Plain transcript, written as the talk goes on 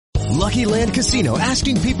Lucky Land Casino,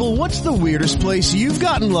 asking people, what's the weirdest place you've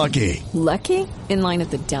gotten lucky? Lucky? In line at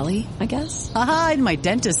the deli, I guess? Aha, in my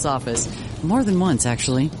dentist's office. More than once,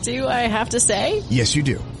 actually. Do I have to say? Yes, you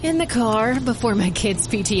do. In the car before my kids'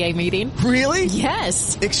 PTA meeting. Really?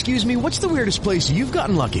 Yes. Excuse me, what's the weirdest place you've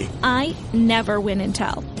gotten lucky? I never win and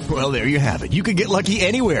tell. Well, there you have it. You can get lucky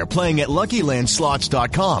anywhere, playing at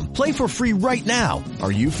LuckyLandSlots.com. Play for free right now.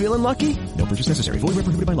 Are you feeling lucky? No purchase necessary. Void where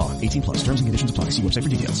prohibited by law. 18 plus. Terms and conditions apply. See website for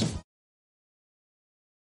details.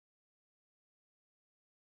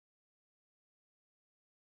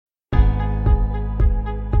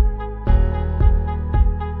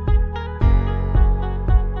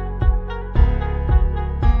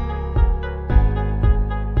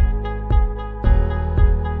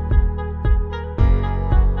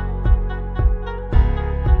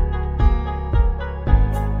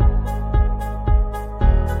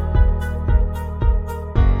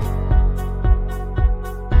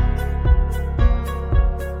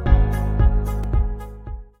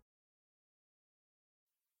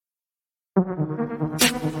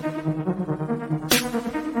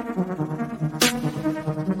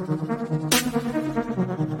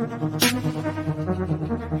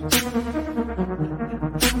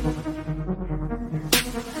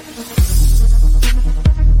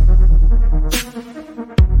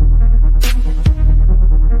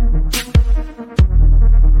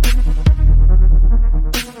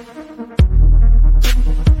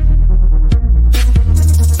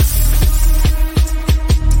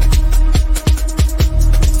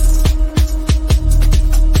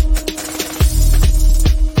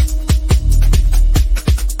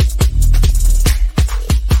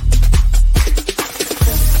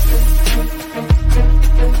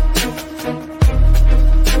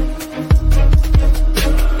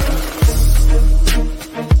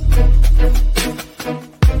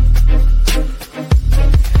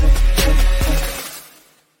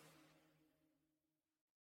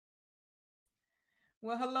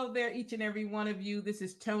 Well, hello there, each and every one of you. This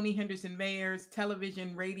is Toni Henderson Mayers,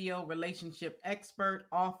 television, radio, relationship expert,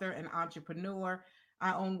 author, and entrepreneur.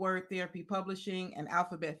 I own Word Therapy Publishing and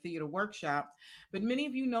Alphabet Theater Workshop, but many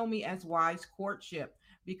of you know me as Wise Courtship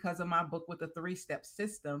because of my book with the 3-step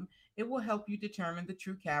system. It will help you determine the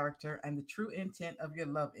true character and the true intent of your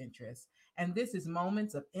love interest. And this is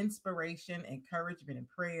moments of inspiration, encouragement, and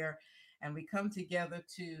prayer. And we come together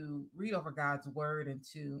to read over God's word and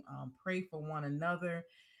to pray for one another.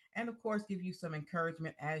 And of course, give you some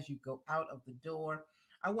encouragement as you go out of the door.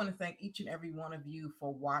 I want to thank each and every one of you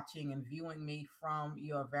for watching and viewing me from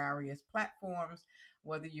your various platforms,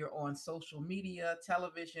 whether you're on social media,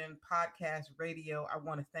 television, podcast, radio. I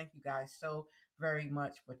want to thank you guys so very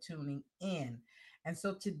much for tuning in. And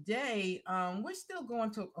so today, we're still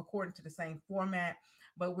going to according to the same format,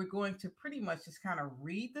 but we're going to pretty much just kind of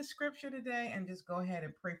read the scripture today and just go ahead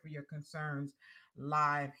and pray for your concerns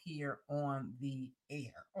live here on the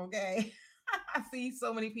air. Okay. I see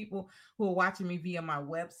so many people who are watching me via my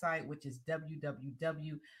website, which is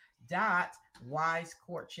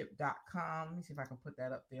www.wisecourtship.com. Let me see if I can put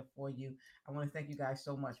that up there for you. I want to thank you guys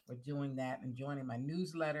so much for doing that and joining my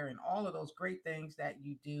newsletter and all of those great things that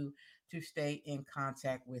you do to stay in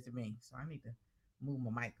contact with me. So I need to move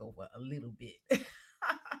my mic over a little bit.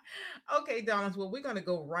 Okay, Donald. Well, we're going to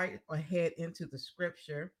go right ahead into the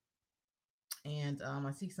scripture. And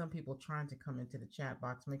I see some people trying to come into the chat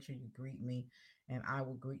box. Make sure you greet me and I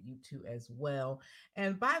will greet you too as well.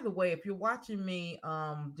 And by the way, if you're watching me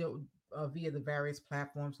via the various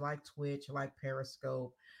platforms like Twitch, like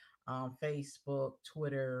Periscope, Facebook,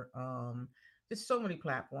 Twitter, just so many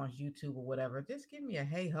platforms, YouTube or whatever, just give me a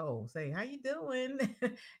hey ho, say how you doing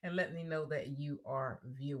and let me know that you are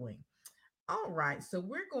viewing. All right, so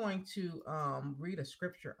we're going to read a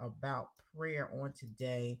scripture about prayer on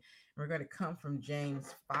today. We're going to come from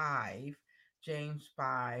James 5 13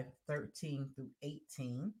 through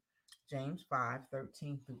 18. James 5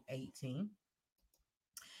 13 through 18.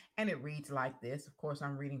 And it reads like this. Of course,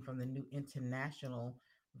 I'm reading from the New International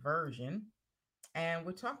Version. And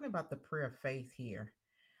we're talking about the prayer of faith here.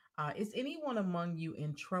 Is anyone among you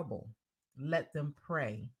in trouble? Let them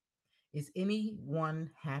pray. Is anyone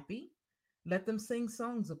happy? Let them sing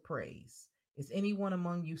songs of praise. Is anyone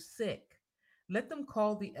among you sick? Let them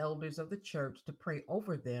call the elders of the church to pray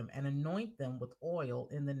over them and anoint them with oil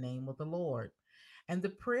in the name of the Lord. And the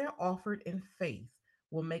prayer offered in faith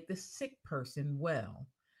will make the sick person well.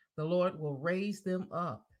 The Lord will raise them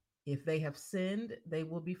up. If they have sinned, they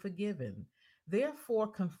will be forgiven. Therefore,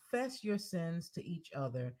 confess your sins to each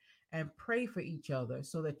other and pray for each other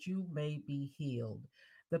so that you may be healed.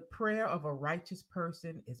 The prayer of a righteous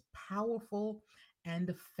person is powerful and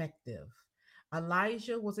effective.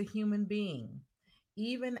 Elijah was a human being,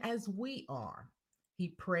 even as we are. He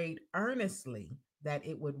prayed earnestly that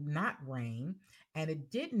it would not rain, and it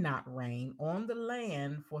did not rain on the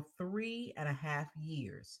land for 3.5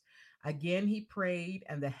 years. Again, he prayed,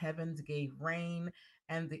 and the heavens gave rain,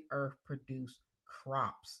 and the earth produced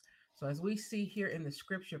crops. So, as we see here in the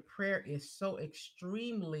scripture, prayer is so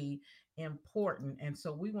extremely important. And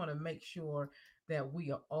so, we want to make sure that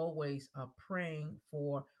we are always praying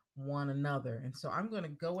for one another. And so I'm going to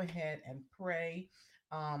go ahead and pray.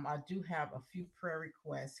 I do have a few prayer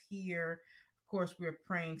requests here. Of course, we're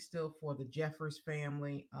praying still for the Jeffers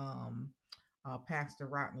family, Pastor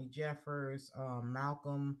Rodney Jeffers,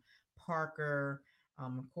 Malcolm Parker,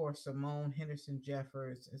 of course, Simone Henderson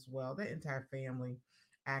Jeffers as well, the entire family.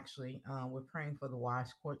 Actually, we're praying for the Wash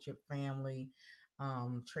Courtship family,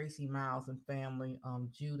 Tracy Miles and family,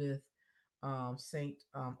 Judith Saint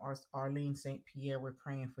Arlene Saint Pierre. We're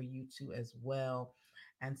praying for you too as well.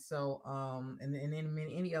 And so, and then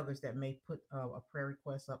any others that may put a prayer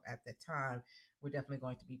request up at that time, we're definitely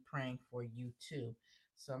going to be praying for you too.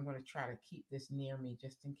 So I'm going to try to keep this near me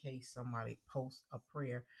just in case somebody posts a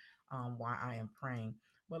prayer while I am praying.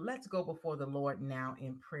 But let's go before the Lord now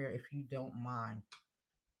in prayer, if you don't mind.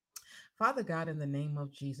 Father God, in the name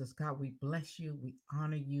of Jesus, God, we bless you. We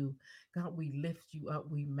honor you. God, we lift you up.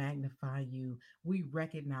 We magnify you. We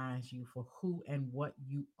recognize you for who and what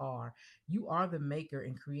you are. You are the maker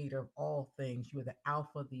and creator of all things. You are the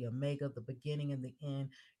Alpha, the Omega, the beginning and the end.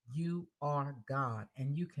 You are God,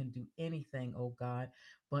 and you can do anything, oh God,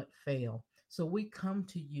 but fail. So we come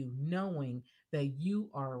to you knowing that you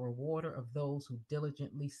are a rewarder of those who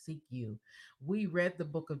diligently seek you. We read the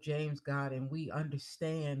book of James, God, and we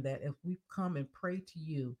understand that if we come and pray to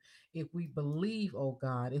you, if we believe, oh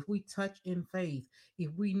God, if we touch in faith, if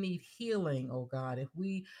we need healing, oh God, if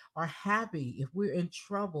we are happy, if we're in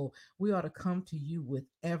trouble, we ought to come to you with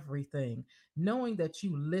everything, knowing that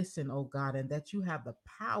you listen, oh God, and that you have the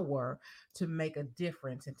power to make a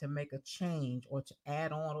difference and to make a change or to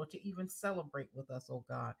add on or to even celebrate with us, oh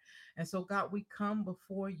God. And so, God, we come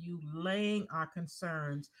before you laying our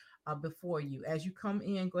concerns before you. As you come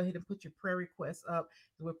in, go ahead and put your prayer requests up.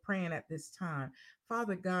 We're praying at this time.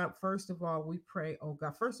 Father God, first of all, we pray, oh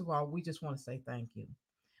God, first of all, we just want to say thank you.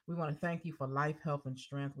 We want to thank you for life, health, and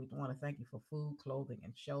strength. We want to thank you for food, clothing,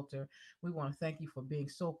 and shelter. We want to thank you for being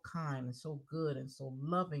so kind and so good and so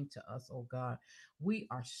loving to us, oh God. We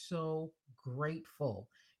are so grateful.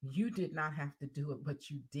 You did not have to do it, but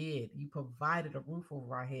you did. You provided a roof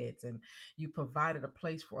over our heads and you provided a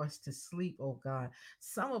place for us to sleep, oh God.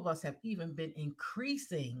 Some of us have even been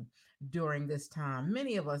increasing during this time.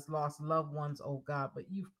 Many of us lost loved ones, oh God, but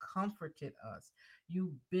you've comforted us.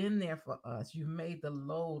 You've been there for us. You've made the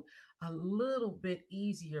load a little bit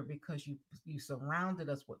easier because you surrounded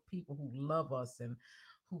us with people who love us and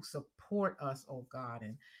who support us, oh God.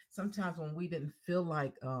 And sometimes when we didn't feel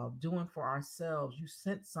like doing for ourselves, you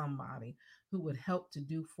sent somebody who would help to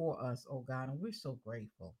do for us, oh God. And we're so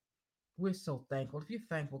grateful. We're so thankful. If you're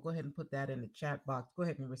thankful, go ahead and put that in the chat box. Go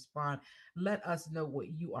ahead and respond. Let us know what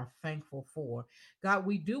you are thankful for. God,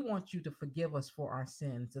 we do want you to forgive us for our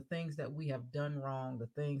sins, the things that we have done wrong,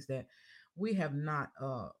 the things that we have not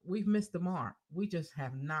we've missed the mark. We just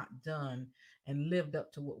have not done and lived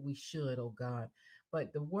up to what we should, oh God.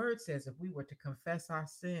 But the word says if we were to confess our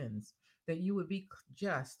sins, that you would be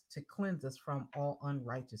just to cleanse us from all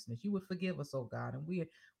unrighteousness. You would forgive us, oh God. And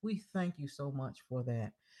we thank you so much for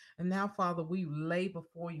that. And now, Father, we lay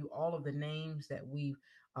before you all of the names that we've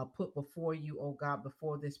put before you, oh God,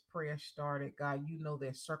 before this prayer started. God, you know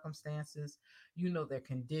their circumstances, you know their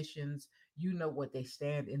conditions, you know what they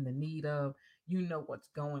stand in the need of, you know what's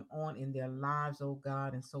going on in their lives, oh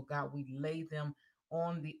God. And so, God, we lay them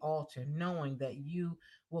on the altar, knowing that you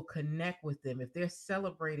will connect with them. If they're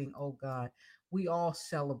celebrating, oh God, we all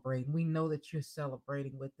celebrate. We know that you're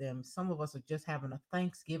celebrating with them. Some of us are just having a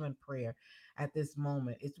Thanksgiving prayer at this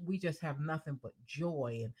moment. We just have nothing but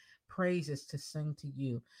joy and praises to sing to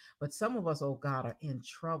you. But some of us, oh God, are in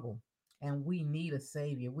trouble. And we need a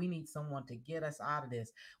savior. We need someone to get us out of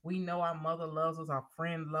this. We know our mother loves us, our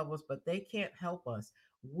friend loves us, but they can't help us.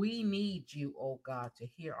 We need you, oh God, to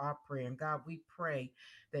hear our prayer. And God, we pray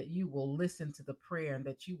that you will listen to the prayer and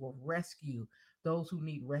that you will rescue those who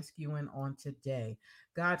need rescuing on today.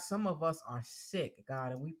 God, some of us are sick,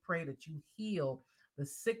 God, and we pray that you heal the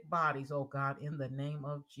sick bodies, oh God, in the name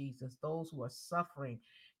of Jesus, those who are suffering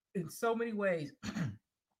in so many ways,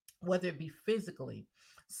 whether it be physically,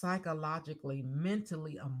 psychologically,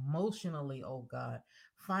 mentally, emotionally, oh God,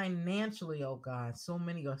 financially, oh God. So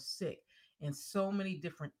many are sick in so many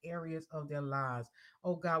different areas of their lives.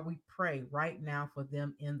 Oh God, we pray right now for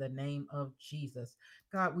them in the name of Jesus.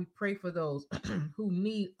 God, we pray for those who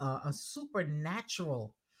need a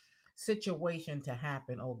supernatural situation to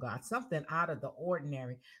happen, oh God, something out of the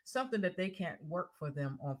ordinary, something that they can't work for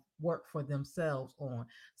themselves on,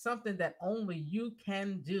 something that only you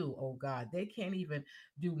can do, oh God. They can't even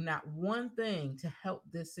do not one thing to help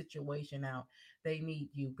this situation out. They need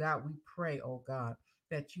you. God, we pray, oh God,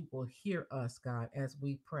 that you will hear us, God, as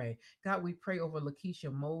we pray. God, we pray over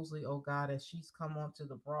Lakeisha Mosley, oh God, as she's come onto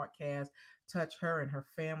the broadcast. Touch her and her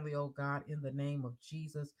family, oh God, in the name of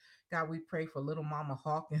Jesus. God, we pray for little Mama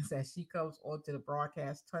Hawkins as she comes onto the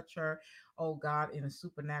broadcast. Touch her, oh God, in a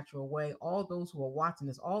supernatural way. All those who are watching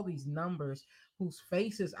this, all these numbers whose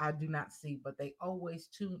faces I do not see, but they always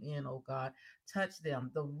tune in, oh God. Touch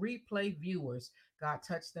them. The replay viewers, God,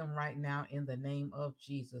 touch them right now in the name of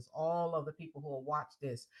Jesus. All of the people who will watch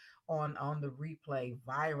this on the replay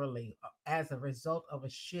virally as a result of a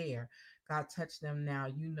share, God, touch them now.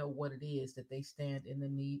 You know what it is that they stand in the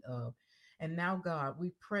need of. And now, God,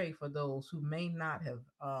 we pray for those who may not have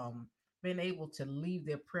been able to leave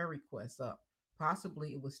their prayer requests up.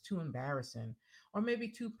 Possibly it was too embarrassing or maybe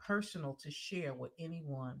too personal to share with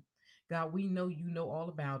anyone. God, we know you know all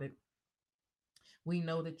about it. We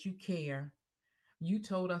know that you care. You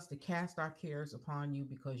told us to cast our cares upon you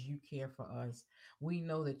because you care for us. We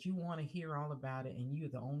know that you want to hear all about it and you're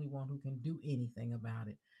the only one who can do anything about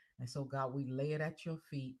it. And so, God, we lay it at your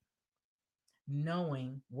feet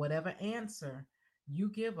knowing whatever answer you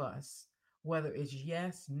give us, whether it's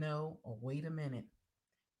yes, no, or wait a minute,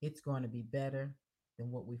 it's going to be better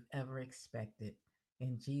than what we've ever expected.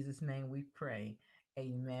 In Jesus' name we pray.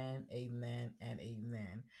 Amen, amen, and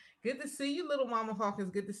amen. Good to see you, little Mama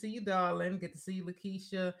Hawkins. Good to see you, darling. Good to see you,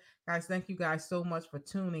 Lakeisha. Guys, thank you guys so much for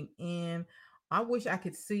tuning in. I wish I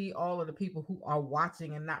could see all of the people who are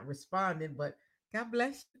watching and not responding, but God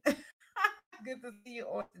bless you. Good to see you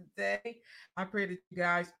on today. I pray that you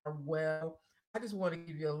guys are well. I just want to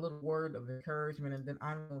give you a little word of encouragement and then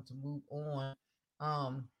I'm going to move on.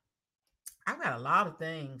 Um, I've got a lot of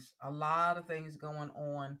things going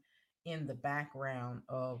on in the background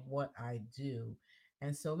of what I do.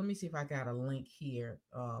 And so let me see if I got a link here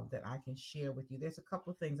that I can share with you. There's a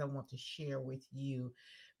couple of things I want to share with you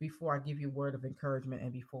before I give you a word of encouragement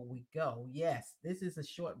and before we go. Yes, this is a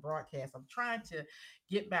short broadcast. I'm trying to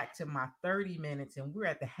get back to my 30 minutes, and we're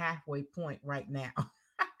at the halfway point right now.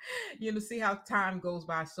 See how time goes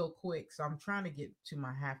by so quick. So I'm trying to get to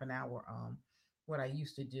my half an hour what I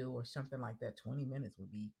used to do or something like that. 20 minutes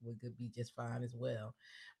would be just fine as well.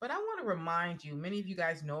 But I want to remind you, many of you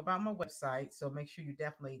guys know about my website, so make sure you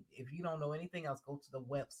definitely, if you don't know anything else, go to the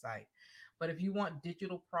website. But if you want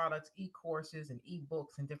digital products, e-courses and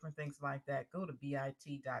e-books and different things like that, go to bit.ly/shop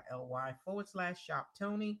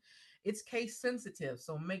Toni. It's case sensitive,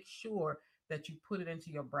 so make sure that you put it into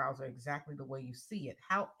your browser exactly the way you see it.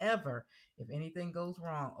 However, if anything goes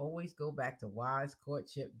wrong, always go back to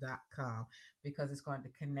wisecourtship.com because it's going to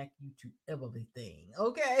connect you to everything.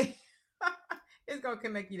 Okay. It's going to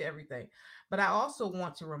connect you to everything. But I also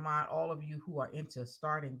want to remind all of you who are into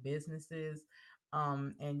starting businesses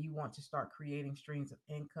and you want to start creating streams of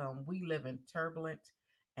income. We live in turbulent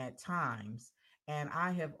at times. And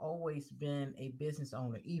I have always been a business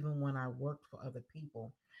owner, even when I worked for other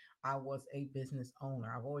people. I was a business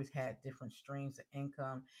owner. I've always had different streams of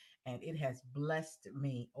income, and it has blessed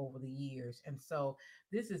me over the years. And so,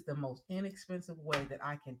 this is the most inexpensive way that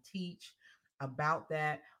I can teach about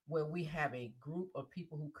that, where we have a group of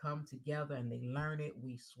people who come together and they learn it.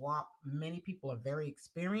 We swap. Many people are very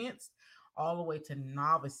experienced, all the way to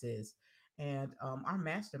novices. And our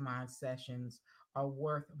mastermind sessions are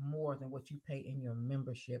worth more than what you pay in your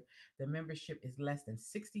membership. The membership is less than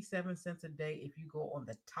 67 cents a day if you go on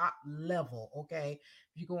the top level. Okay.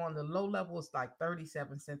 If you go on the low level, it's like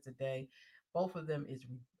 37 cents a day. Both of them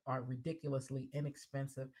are ridiculously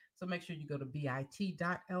inexpensive. So make sure you go to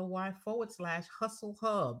bit.ly/hustle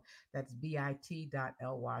hub. That's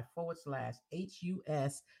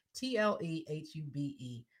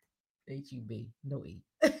bit.ly/HUSTLEHUBE. No E.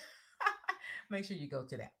 Make sure you go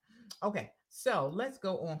to that. Okay, so let's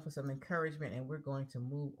go on for some encouragement and we're going to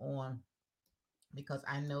move on because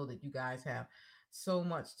I know that you guys have so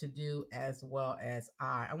much to do as well as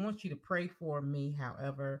I. I want you to pray for me.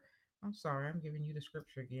 However, I'm sorry, I'm giving you the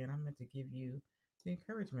scripture again. I meant to give you the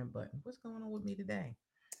encouragement button. What's going on with me today?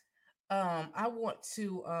 I want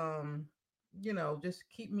to just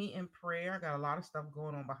keep me in prayer. I got a lot of stuff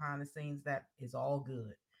going on behind the scenes that is all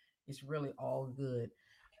good. It's really all good.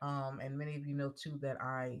 And many of you know too that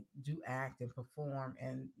I do act and perform.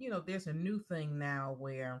 And there's a new thing now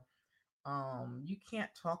where You can't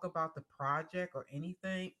talk about the project or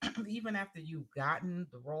anything, even after you've gotten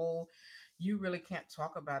the role. You really can't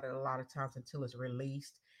talk about it a lot of times until it's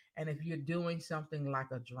released. And if you're doing something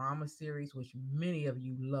like a drama series, which many of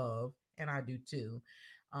you love, and I do too,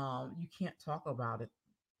 you can't talk about it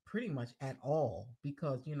pretty much at all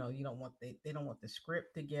because you don't want they don't want the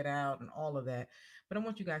script to get out and all of that. But I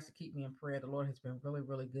want you guys to keep me in prayer. The Lord has been really,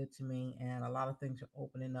 really good to me, and a lot of things are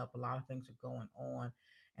opening up, a lot of things are going on,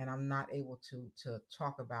 and I'm not able to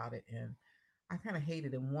talk about it. And I kind of hate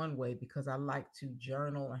it in one way because I like to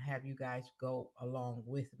journal and have you guys go along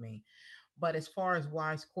with me. But as far as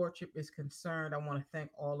Wise Courtship is concerned, I want to thank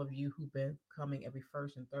all of you who've been coming every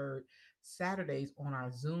first and third Saturdays on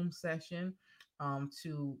our Zoom session,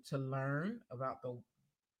 to learn about the.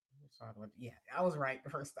 Sorry, yeah, I was right the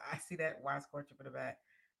first time. I see that Wise Courtship in the back,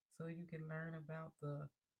 so you can learn about the.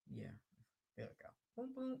 Yeah, there we go.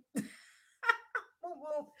 Boom boom. Boom,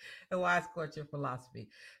 boom. The Wise Courtship philosophy.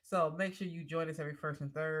 So make sure you join us every first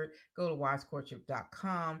and third. Go to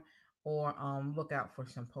wisecourtship.com or look out for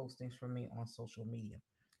some postings from me on social media.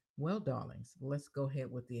 Well, darlings, let's go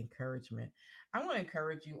ahead with the encouragement. I want to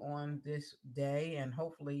encourage you on this day, and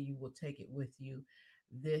hopefully, you will take it with you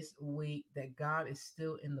this week that God is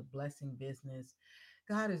still in the blessing business.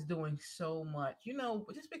 God is doing so much.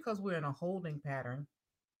 Just because we're in a holding pattern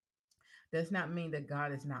does not mean that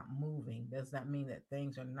God is not moving. Does not mean that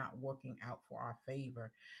things are not working out for our favor.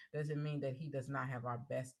 Doesn't mean that He does not have our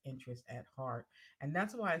best interest at heart. And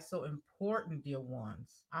that's why it's so important, dear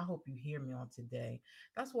ones. I hope you hear me on today.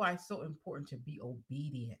 That's why it's so important to be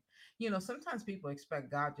obedient. Sometimes people expect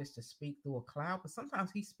God just to speak through a cloud, but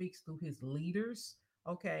sometimes He speaks through His leaders.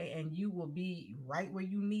 Okay, and you will be right where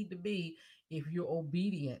you need to be if you're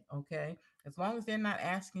obedient. Okay, as long as they're not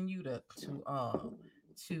asking you to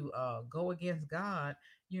go against God,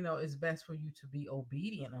 it's best for you to be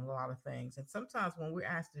obedient in a lot of things. And sometimes when we're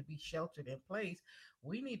asked to be sheltered in place,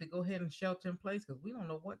 we need to go ahead and shelter in place because we don't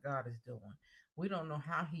know what God is doing. We don't know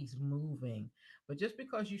how He's moving. But just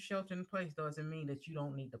because you shelter in place doesn't mean that you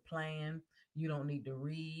don't need to plan. You don't need to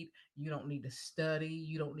read. You don't need to study.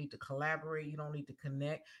 You don't need to collaborate. You don't need to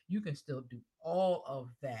connect. You can still do all of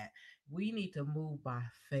that. We need to move by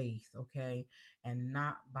faith, okay, and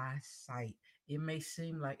not by sight. It may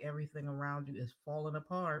seem like everything around you is falling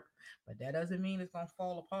apart, but that doesn't mean it's going to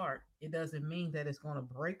fall apart. It doesn't mean that it's going to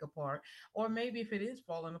break apart. Or maybe if it is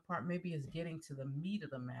falling apart, maybe it's getting to the meat of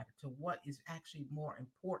the matter, to what is actually more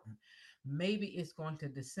important. Maybe it's going to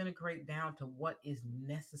disintegrate down to what is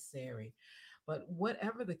necessary. But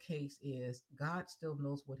whatever the case is, God still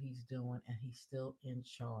knows what He's doing and He's still in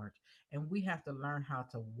charge. And we have to learn how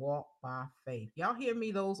to walk by faith. Y'all hear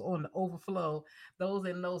me? Those on the overflow, those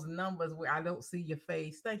in those numbers where I don't see your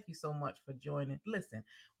face. Thank you so much for joining. Listen,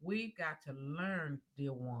 we've got to learn,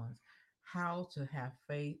 dear ones, how to have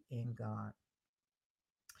faith in God,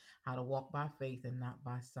 how to walk by faith and not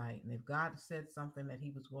by sight. And if God said something that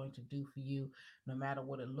He was going to do for you, no matter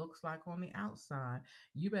what it looks like on the outside,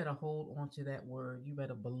 you better hold on to that word. You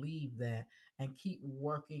better believe that and keep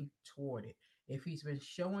working toward it. If He's been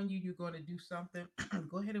showing you you're going to do something,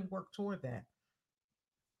 go ahead and work toward that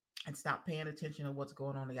and stop paying attention to what's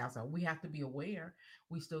going on the outside. We have to be aware.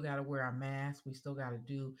 We still got to wear our mask. We still got to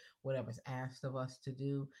do whatever's asked of us to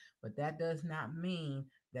do. But that does not mean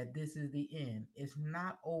that this is the end. It's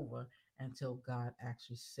not over until God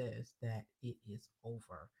actually says that it is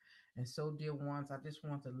over. And so, dear ones, I just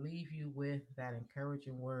want to leave you with that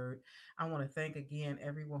encouraging word. I want to thank again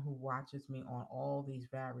everyone who watches me on all these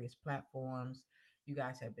various platforms. You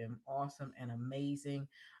guys have been awesome and amazing.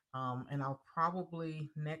 And I'll probably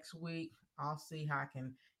next week, I'll see how I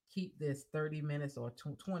can keep this 30 minutes or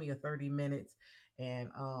 20 or 30 minutes and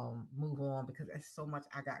move on because there's so much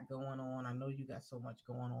I got going on. I know you got so much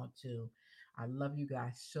going on too. I love you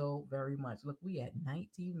guys so very much. Look, we at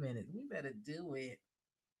 19 minutes. We better do it.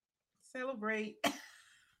 Celebrate.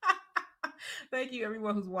 Thank you,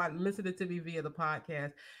 everyone who's listening to me via the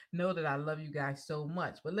podcast. Know that I love you guys so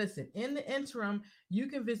much. But listen, in the interim, you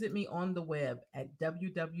can visit me on the web at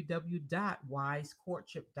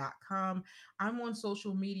www.wisecourtship.com. I'm on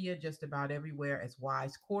social media just about everywhere as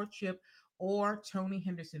Wise Courtship or Toni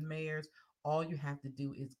Henderson Mayers. All you have to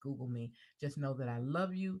do is Google me. Just know that I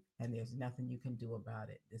love you and there's nothing you can do about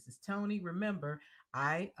it. This is Toni. Remember,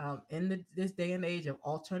 this day and age of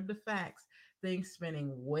alternative facts, things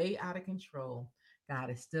spinning way out of control, God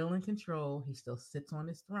is still in control. He still sits on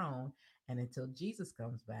His throne. And until Jesus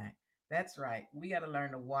comes back, that's right. We got to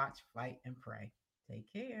learn to watch, fight, and pray.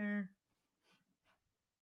 Take care.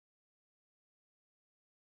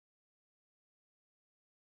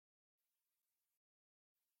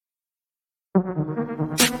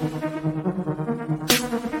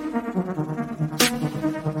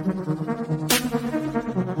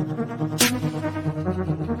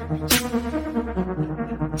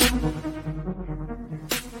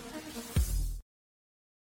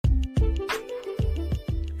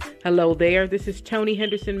 Hello there. This is Toni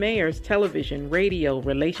Henderson Mayers, television, radio,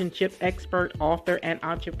 relationship expert, author, and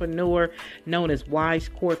entrepreneur known as Wise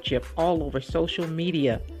Courtship all over social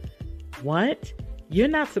media. What? You're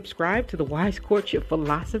not subscribed to the Wise Courtship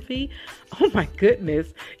philosophy? Oh my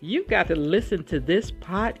goodness. You've got to listen to this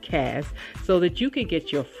podcast so that you can get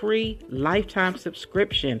your free lifetime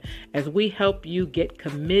subscription as we help you get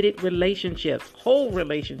committed relationships, whole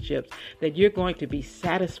relationships that you're going to be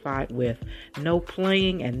satisfied with. No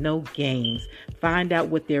playing and no games. Find out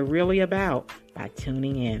what they're really about by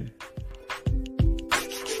tuning in.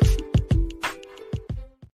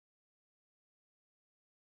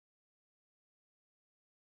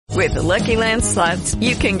 With the Lucky Land Slots,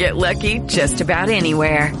 you can get lucky just about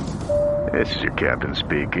anywhere. This is your captain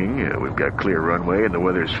speaking. We've got clear runway and the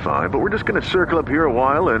weather's fine, but we're just going to circle up here a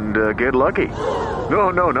while and get lucky.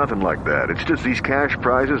 No, nothing like that. It's just these cash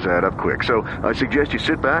prizes add up quick. So I suggest you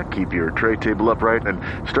sit back, keep your tray table upright, and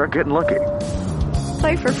start getting lucky.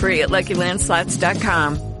 Play for free at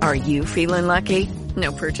LuckyLandSlots.com. Are you feeling lucky?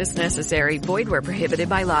 No purchase necessary. Void where prohibited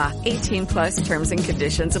by law. 18+ terms and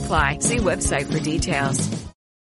conditions apply. See website for details.